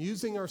called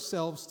Amusing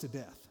Ourselves to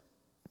Death.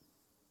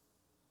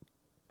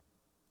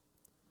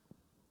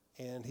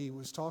 And he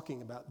was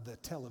talking about the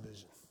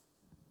television.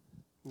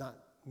 Not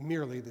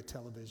merely the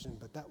television,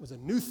 but that was a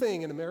new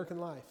thing in American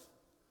life.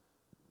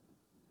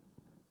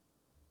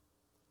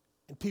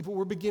 And people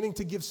were beginning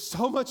to give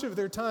so much of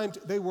their time,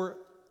 they were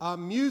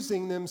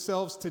amusing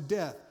themselves to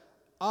death.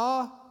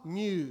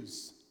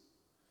 Amuse.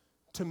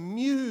 To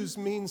muse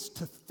means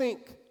to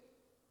think.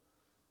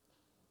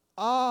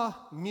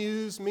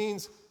 Muse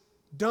means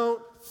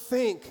don't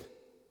think.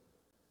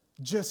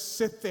 Just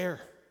sit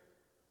there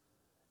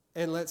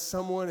and let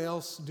someone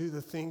else do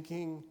the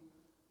thinking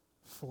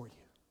for you.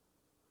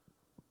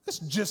 That's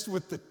just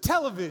with the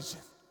television.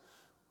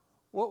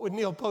 What would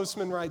Neil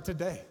Postman write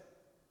today?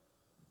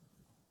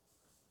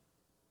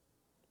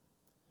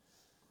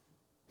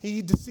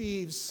 He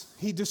deceives,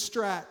 he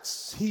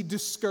distracts, he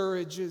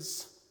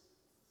discourages.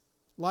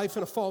 Life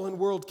in a fallen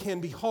world can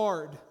be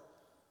hard.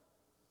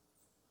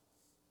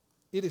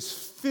 It is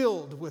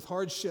filled with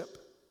hardship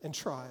and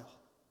trial.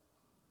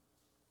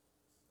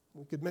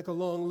 We could make a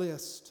long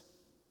list,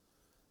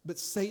 but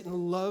Satan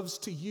loves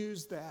to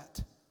use that,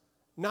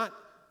 not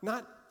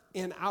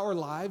in our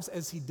lives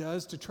as he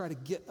does to try to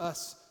get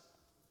us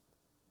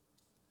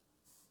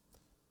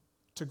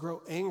to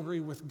grow angry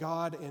with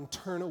God and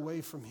turn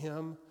away from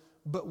him,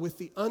 but with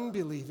the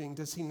unbelieving,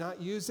 does he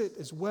not use it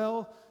as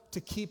well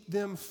to keep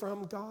them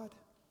from God?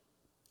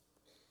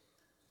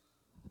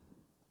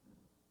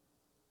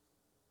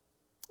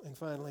 And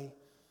finally,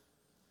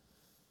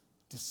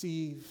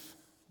 deceive,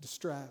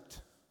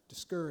 distract,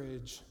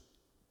 discourage,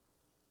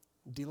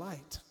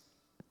 delight.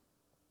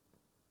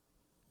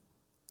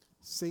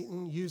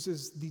 Satan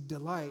uses the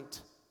delight,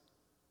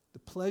 the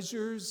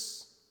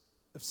pleasures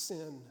of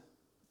sin,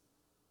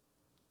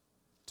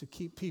 to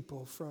keep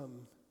people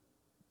from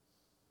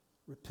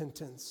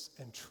repentance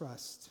and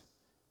trust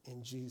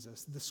in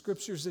Jesus. The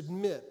scriptures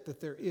admit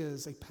that there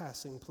is a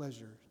passing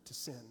pleasure to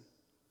sin.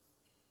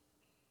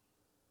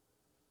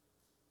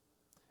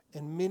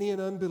 And many an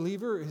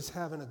unbeliever is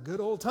having a good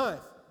old time,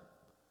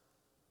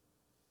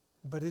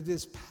 but it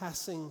is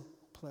passing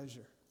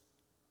pleasure.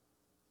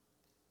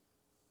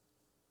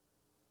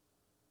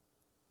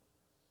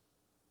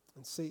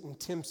 And Satan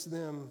tempts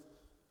them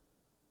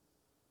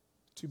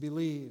to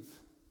believe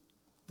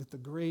that the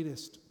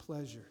greatest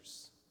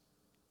pleasures,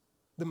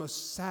 the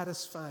most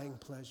satisfying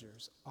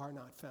pleasures, are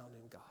not found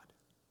in God,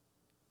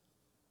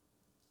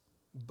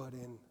 but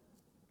in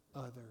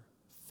other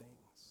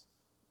things.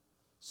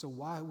 So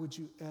why would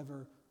you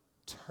ever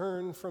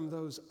turn from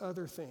those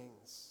other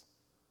things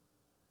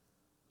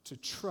to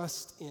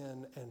trust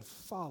in and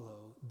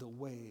follow the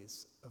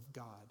ways of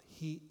God?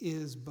 He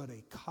is but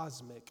a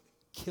cosmic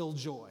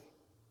killjoy.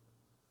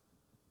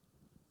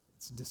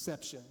 It's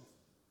deception.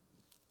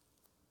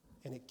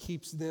 And it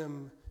keeps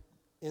them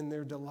in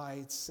their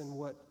delights, and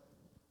what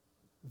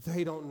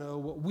they don't know,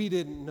 what we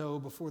didn't know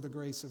before the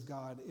grace of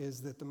God,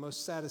 is that the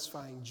most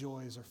satisfying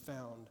joys are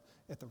found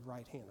at the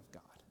right hand of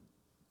God.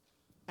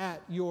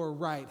 At your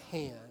right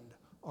hand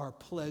are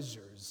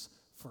pleasures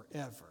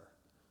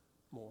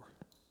forevermore.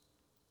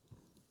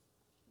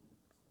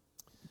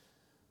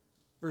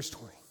 Verse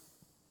 20.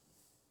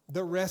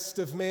 The rest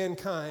of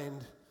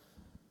mankind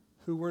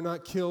who were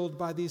not killed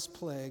by these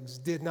plagues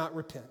did not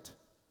repent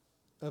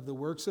of the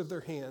works of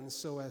their hands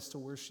so as to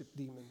worship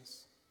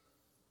demons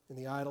and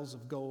the idols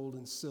of gold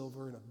and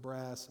silver and of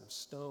brass and of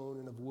stone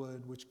and of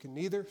wood, which can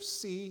neither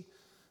see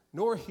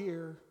nor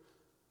hear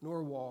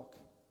nor walk.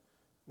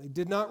 They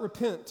did not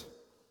repent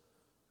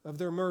of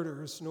their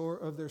murders, nor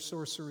of their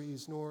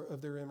sorceries, nor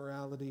of their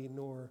immorality,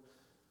 nor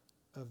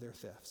of their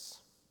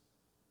thefts.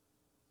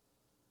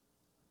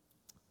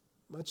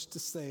 Much to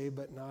say,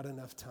 but not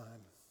enough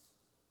time.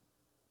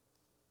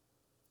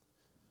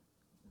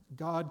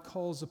 God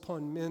calls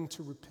upon men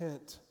to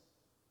repent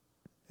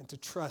and to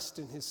trust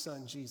in his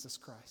Son, Jesus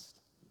Christ.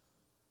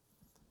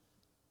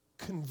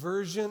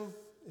 Conversion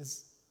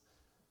is,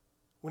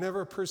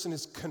 whenever a person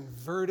is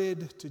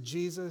converted to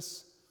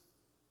Jesus,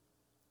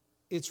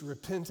 it's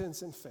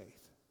repentance and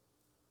faith.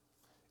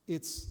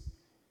 It's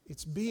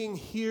being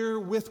here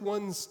with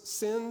one's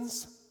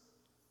sins,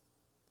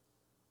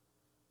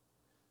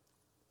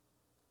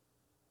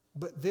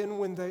 but then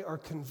when they are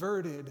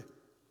converted,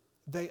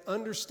 they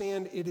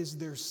understand it is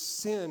their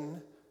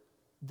sin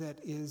that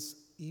is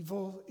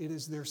evil. It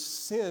is their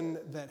sin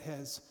that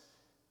has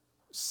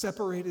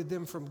separated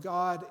them from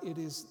God. It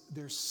is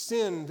their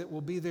sin that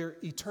will be their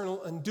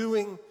eternal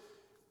undoing.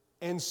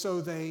 And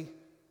so they,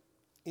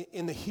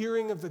 in the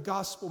hearing of the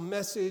gospel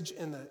message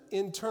and the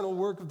internal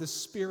work of the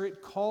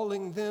Spirit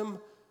calling them,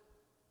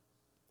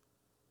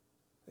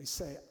 they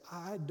say,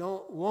 I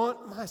don't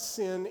want my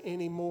sin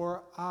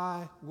anymore.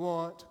 I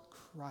want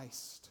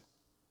Christ.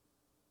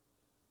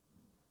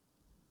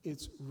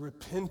 It's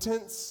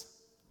repentance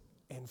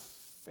and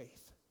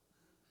faith.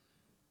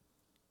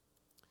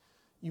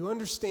 You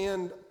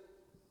understand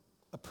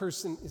a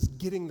person is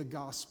getting the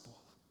gospel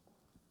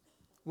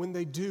when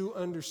they do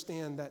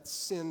understand that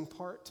sin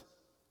part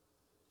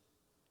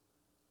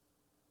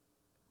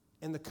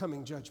and the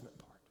coming judgment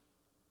part.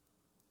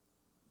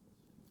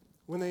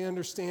 When they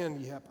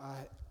understand, yep,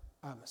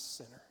 I'm a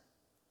sinner.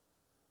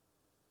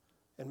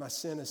 And my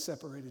sin has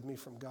separated me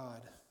from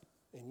God.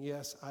 And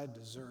yes, I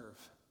deserve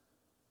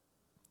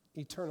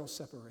eternal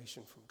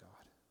separation from God.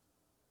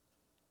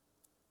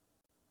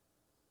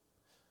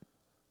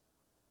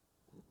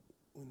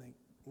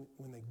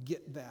 When they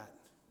get that,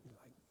 you're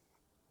like,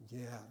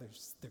 yeah,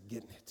 they're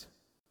getting it.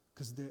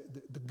 Because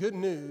the good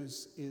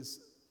news is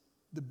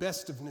the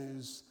best of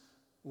news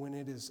when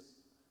it is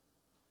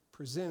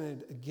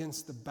presented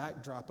against the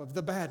backdrop of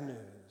the bad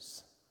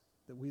news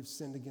that we've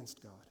sinned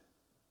against God.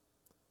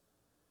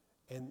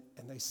 And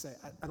they say,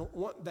 I don't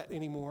want that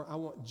anymore. I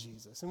want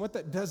Jesus. And what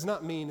that does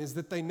not mean is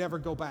that they never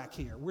go back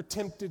here. We're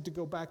tempted to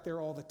go back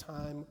there all the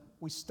time.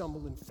 We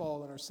stumble and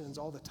fall in our sins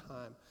all the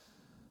time.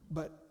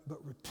 But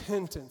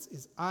repentance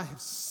is, I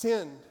have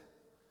sinned.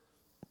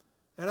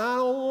 And I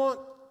don't want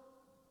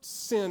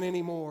sin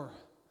anymore.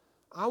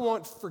 I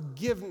want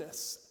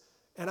forgiveness.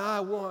 And I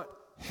want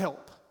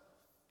help.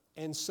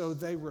 And so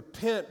they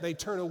repent. They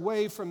turn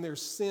away from their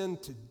sin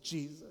to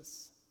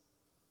Jesus.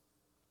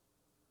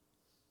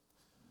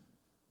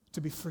 To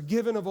be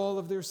forgiven of all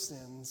of their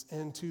sins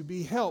and to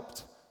be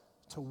helped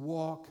to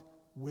walk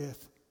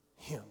with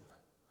Him.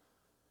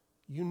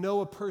 You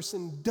know a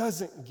person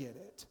doesn't get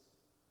it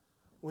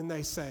when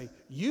they say,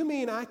 you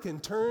mean I can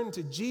turn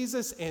to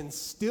Jesus and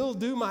still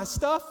do my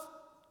stuff?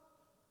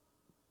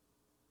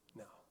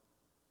 No.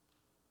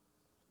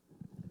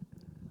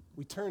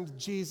 We turn to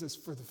Jesus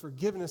for the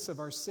forgiveness of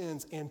our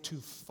sins and to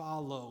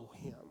follow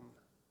Him.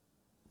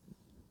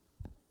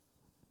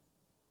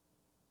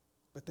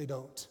 But they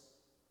don't.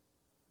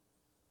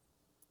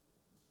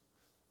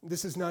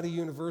 This is not a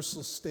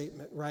universal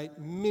statement, right?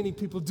 Many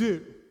people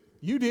do.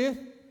 You did.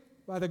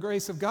 By the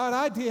grace of God,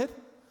 I did.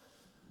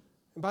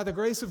 And by the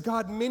grace of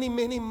God, many,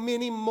 many,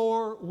 many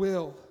more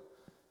will.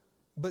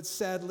 But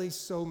sadly,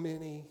 so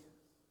many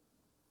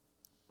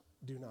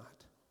do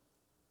not.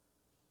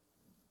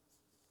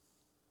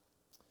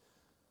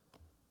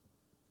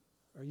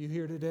 Are you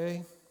here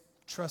today,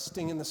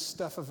 trusting in the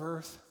stuff of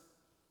earth?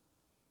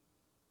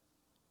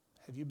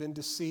 Have you been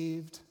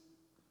deceived?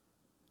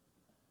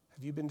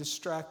 Have you been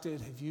distracted?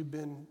 Have you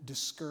been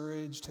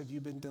discouraged? Have you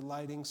been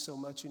delighting so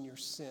much in your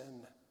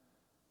sin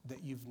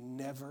that you've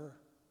never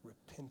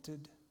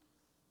repented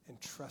and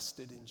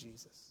trusted in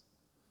Jesus?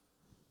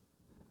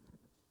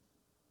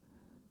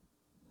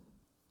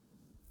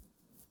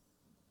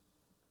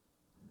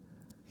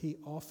 He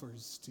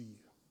offers to you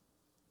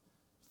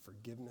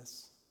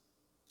forgiveness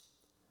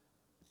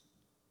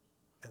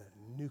and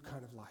a new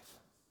kind of life.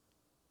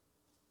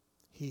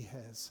 He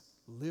has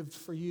lived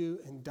for you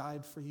and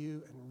died for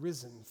you and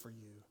risen for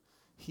you.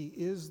 He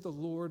is the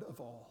Lord of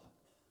all.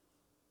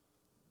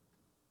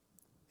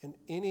 And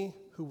any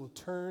who will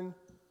turn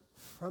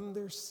from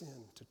their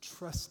sin to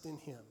trust in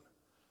Him,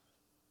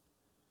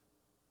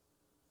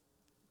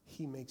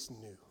 He makes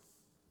new.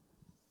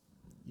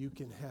 You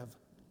can have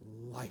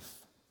life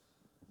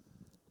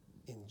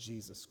in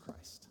Jesus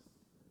Christ.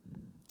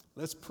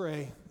 Let's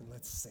pray and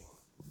let's sing.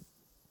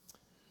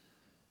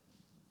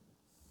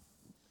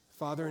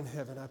 Father in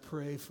heaven, I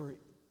pray for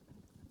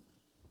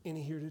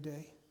any here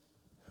today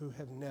who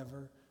have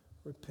never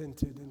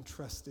repented and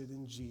trusted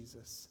in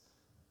Jesus,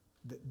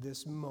 that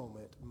this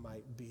moment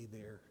might be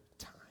their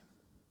time.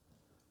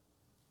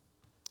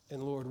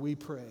 And Lord, we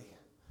pray.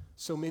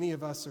 So many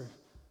of us are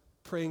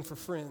praying for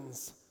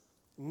friends,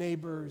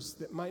 neighbors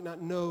that might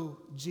not know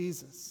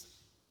Jesus.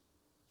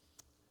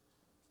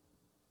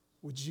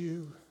 Would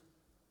you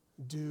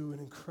do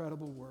an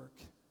incredible work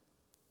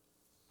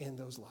in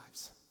those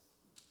lives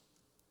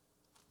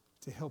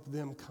to help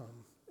them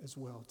come as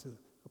well to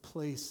a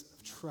place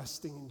of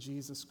trusting in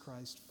Jesus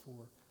Christ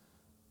for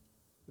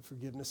the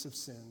forgiveness of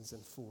sins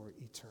and for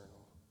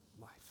eternal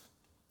life.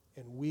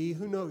 And we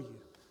who know you,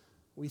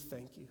 we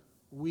thank you.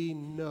 We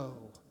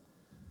know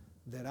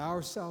that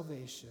our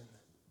salvation,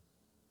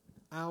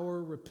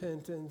 our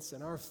repentance,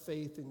 and our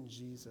faith in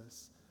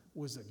Jesus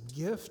was a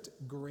gift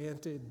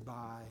granted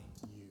by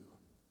you.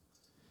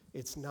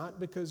 It's not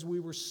because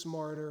we were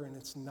smarter, and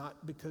it's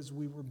not because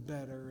we were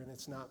better, and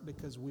it's not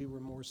because we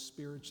were more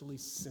spiritually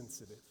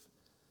sensitive.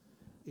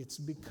 It's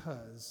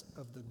because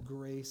of the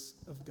grace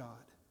of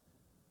God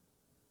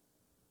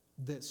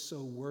that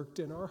so worked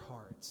in our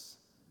hearts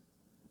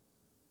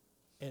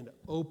and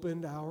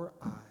opened our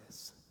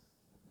eyes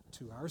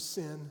to our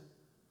sin,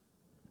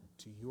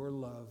 to your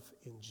love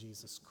in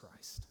Jesus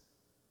Christ.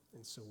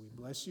 And so we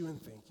bless you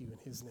and thank you in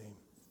His name.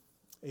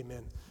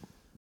 Amen.